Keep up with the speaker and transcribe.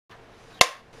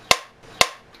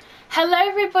Hello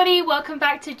everybody, welcome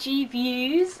back to G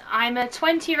Views. I'm a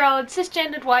 20-year-old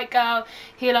cisgendered white girl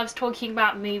who loves talking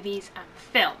about movies and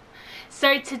film.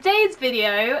 So today's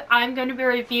video, I'm going to be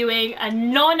reviewing a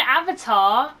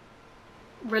non-Avatar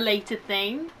related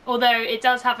thing, although it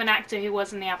does have an actor who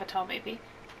was in the Avatar movie.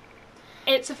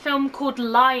 It's a film called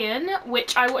Lion,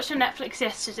 which I watched on Netflix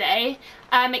yesterday.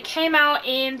 It came out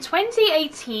in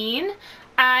 2018.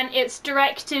 And it's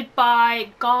directed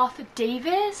by Garth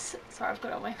Davis. Sorry, I've got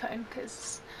it on my phone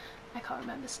because I can't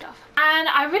remember stuff. And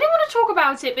I really want to talk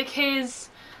about it because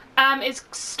it's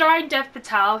starring Dev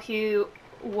Patel, who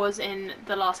was in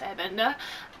The Last Airbender.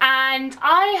 And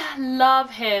I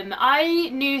love him. I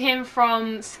knew him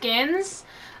from Skins,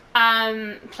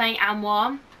 playing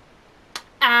Anwar.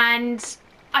 And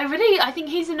I think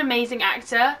he's an amazing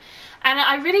actor. And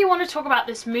I really want to talk about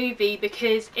this movie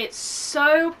because it's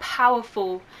so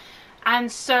powerful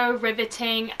and so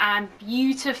riveting and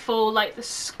beautiful. Like, the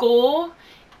score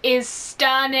is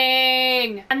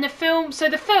stunning. And the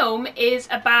film is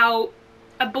about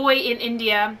a boy in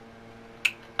India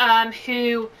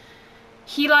who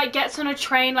he gets on a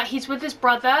train, he's with his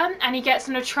brother and he gets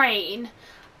on a train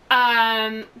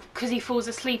because he falls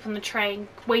asleep on the train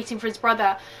waiting for his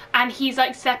brother, and he's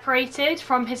separated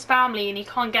from his family and he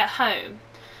can't get home,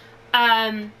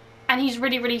 and he's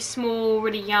really small,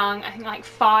 really young, I think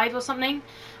 5 or something,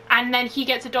 and then he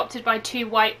gets adopted by 2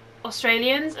 white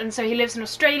Australians, and so he lives in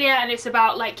Australia, and it's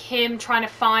about him trying to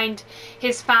find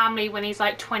his family when he's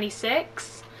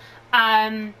 26,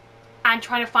 and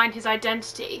trying to find his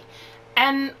identity.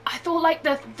 And I thought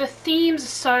the themes are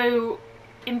so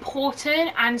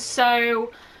important and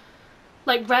so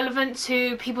relevant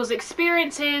to people's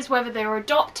experiences, whether they're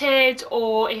adopted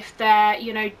or if they're,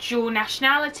 you know, dual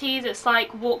nationalities. It's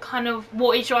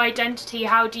what is your identity?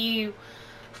 How do you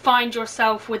find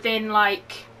yourself within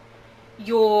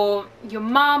your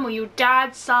mum or your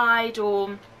dad's side,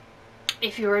 or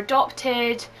if you're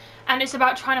adopted? And it's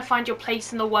about trying to find your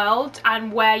place in the world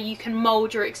and where you can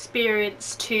mold your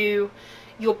experience to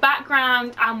your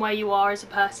background and where you are as a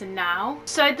person now.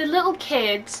 So the little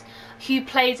kid who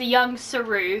plays a young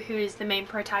Saroo, who is the main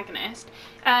protagonist,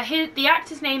 the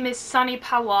actor's name is Sunny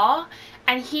Pawar,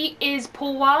 and he is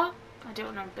Pawar. I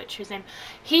don't know, butcher his name.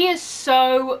 He is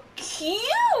so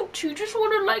cute. You just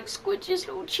want to squidge his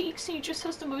little cheeks, and he just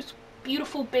has the most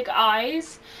beautiful big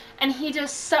eyes, and he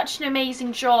does such an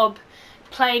amazing job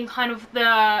playing kind of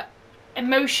the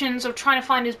emotions of trying to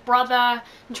find his brother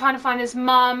and trying to find his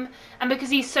mum. And because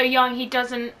he's so young, he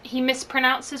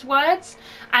mispronounces words,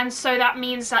 and so that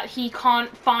means that he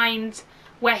can't find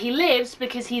where he lives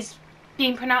because he's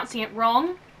been pronouncing it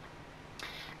wrong.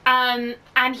 And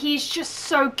he's just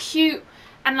so cute,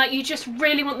 and you just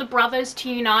really want the brothers to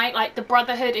unite. The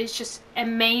brotherhood is just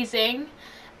amazing.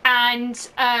 And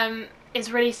it's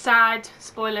really sad,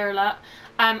 spoiler alert,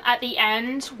 at the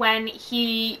end when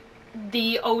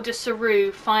the older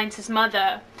Saroo finds his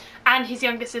mother and his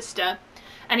younger sister,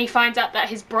 and he finds out that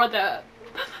his brother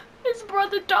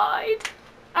died.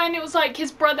 And it was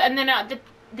his brother, and then at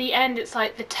the end it's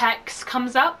the text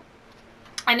comes up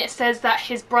and it says that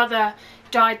his brother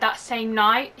died that same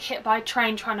night, hit by a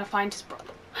train trying to find his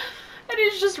brother. And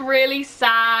it's just really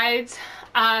sad,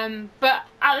 but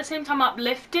at the same time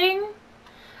uplifting.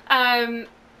 So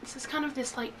it's kind of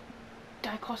this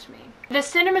dichotomy. The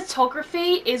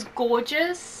cinematography is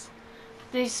gorgeous.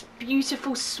 These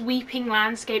beautiful sweeping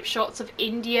landscape shots of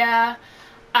India,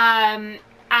 and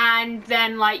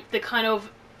then the kind of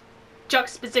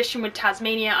juxtaposition with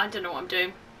Tasmania. I don't know what I'm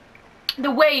doing.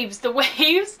 The waves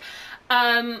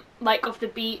of the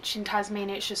beach in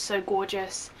Tasmania, it's just so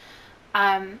gorgeous,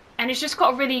 and it's just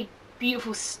got a really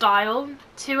beautiful style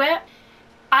to it.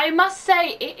 I must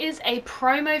say it is a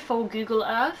promo for Google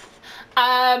Earth.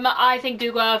 I think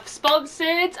Google Earth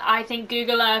sponsored. I think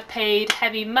Google Earth paid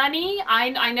heavy money. I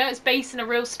know it's based on a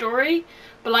real story,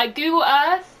 but Google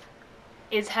Earth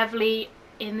is heavily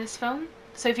in this film.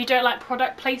 So if you don't like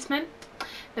product placement,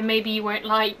 then maybe you won't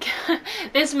like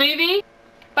this movie.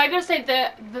 But I gotta say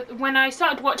that when I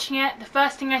started watching it, the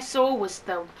first thing I saw was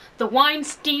the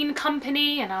Weinstein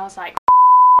Company, and I was like,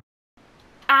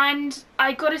 and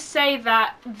I gotta say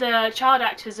that the child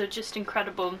actors are just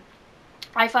incredible.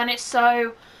 I find it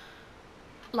so,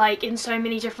 in so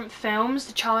many different films,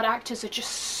 the child actors are just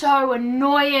so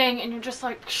annoying and you're just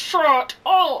shut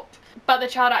up. But the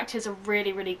child actors are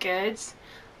really good.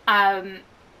 And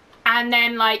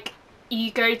then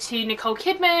you go to Nicole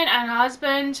Kidman and her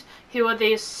husband, who are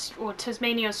this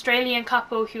Tasmanian Australian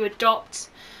couple who adopt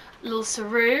little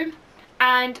Saroo.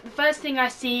 And the first thing I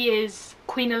see is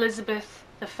Queen Elizabeth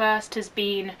the first has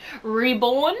been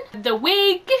reborn. The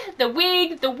wig.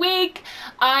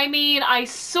 I mean, I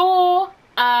saw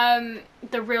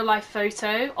the real life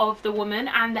photo of the woman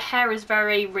and the hair is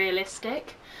very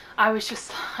realistic. I was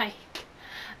just like,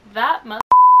 that must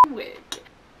wig.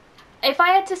 If I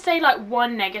had to say like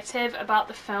one negative about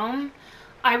the film,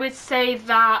 I would say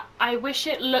that I wish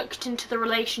it looked into the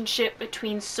relationship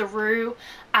between Saroo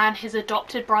and his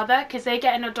adopted brother, because they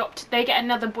get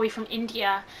another boy from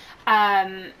India,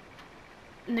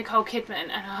 Nicole Kidman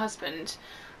and her husband,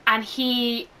 and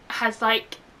he has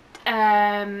like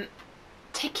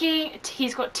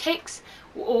he's got tics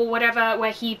or whatever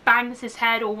where he bangs his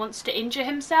head or wants to injure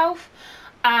himself,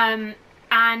 and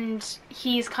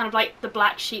he's kind of like the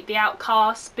black sheep, the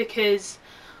outcast, because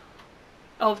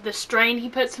of the strain he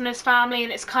puts on his family.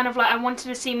 And it's kind of like I wanted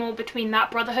to see more between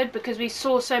that brotherhood, because we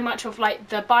saw so much of like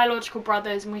the biological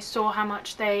brothers and we saw how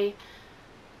much they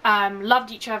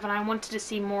loved each other, and I wanted to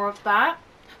see more of that.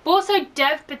 But also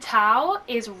Dev Patel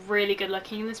is really good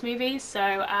looking in this movie, so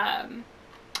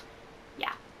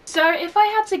yeah. So if I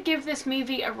had to give this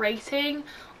movie a rating,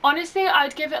 honestly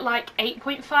I'd give it like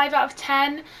 8.5 out of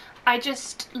 10. I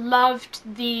just loved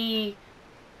the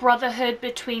brotherhood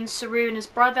between Saroo and his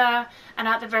brother, and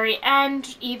at the very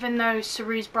end, even though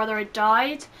Saroo's brother had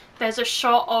died, there's a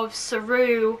shot of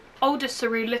Saroo, older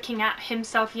Saroo, looking at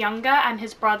himself younger and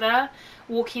his brother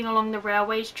walking along the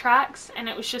railway tracks, and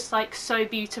it was just like so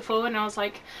beautiful, and I was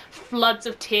like floods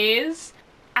of tears.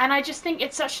 And I just think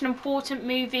it's such an important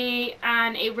movie,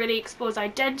 and it really explores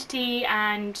identity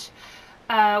and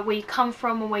where you come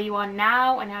from and where you are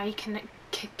now, and how you can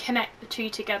connect the two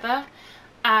together.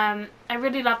 I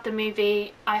really love the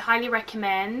movie. I highly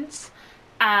recommend,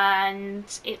 and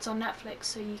it's on Netflix,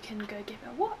 so you can go give it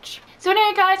a watch. So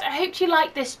anyway guys, I hope you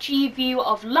like this G-view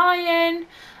of Lion.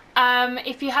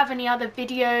 If you have any other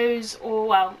videos or,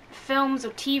 well, films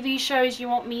or TV shows you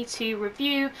want me to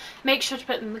review, make sure to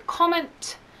put them in the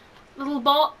comment little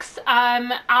box.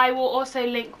 I will also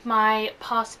link my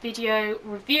past video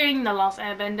reviewing The Last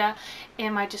Airbender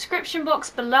in my description box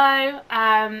below,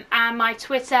 and my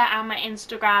Twitter and my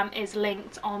Instagram is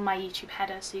linked on my YouTube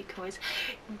header, so you can always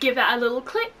give that a little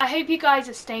click. I hope you guys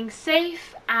are staying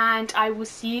safe, and I will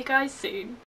see you guys soon.